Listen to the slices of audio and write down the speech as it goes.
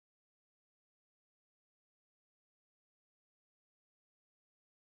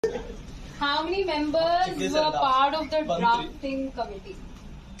How many members were part of the drafting committee?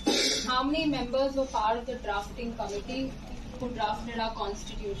 How many members were part of the drafting committee who drafted our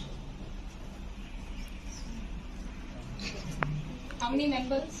constitution? How many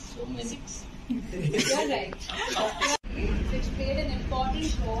members? 6. You're right. Which played an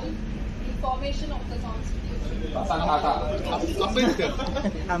important role in formation of the constitution.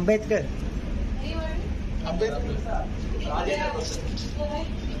 Ambedkar. Anyone?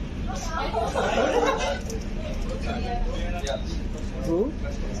 Who?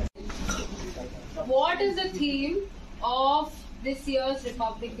 What is the theme of this year's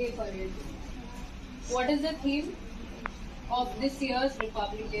Republic Day parade? What is the theme of this year's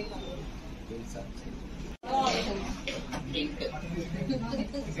Republic Day parade? No options.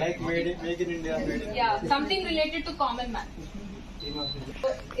 Like made in India. Yeah, something related to common man.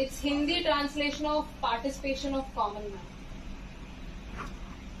 It's Hindi translation of participation of common man.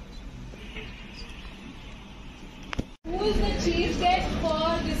 Who is the chief guest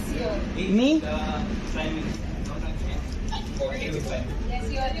for this year? Me? Yes,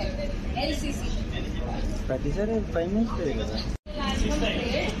 you are right. LCC. Practitioner Prime Minister. National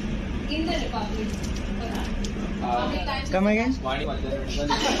parade in the Republic. How many times? Come again?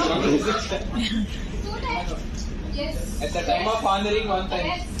 Yes. At the time of honoring one time.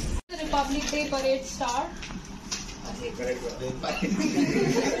 Yes. The Republic Day parade start.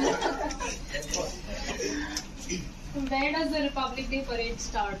 Where does the Republic Day parade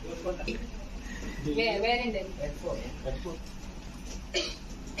start? Where in Delhi?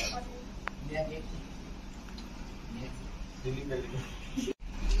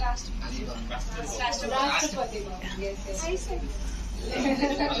 Rashtrapati Bhavan. Yes.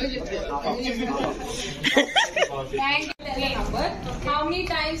 Thank you. Number. How many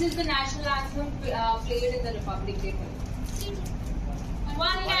times is the national anthem played in the Republic Day parade? 1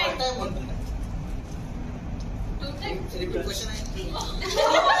 time. 2 times.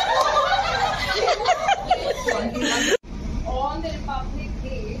 On the Republic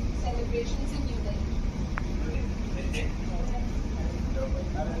Day celebrations in New Delhi.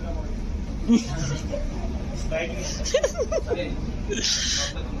 Who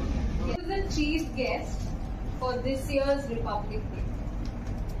is the chief guest for this year's Republic Day?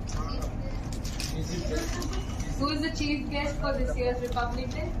 Who is the chief guest for this year's Republic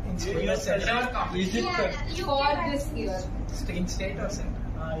Day? For this year. State or center?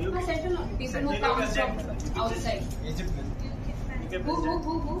 Central only. People who come from outside. Who?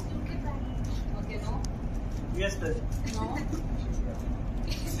 Okay, no. Yes, sir. No.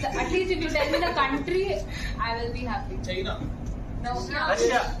 At least if you tell me the country, I will be happy. China. No.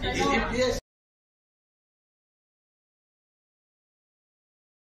 Russia. No.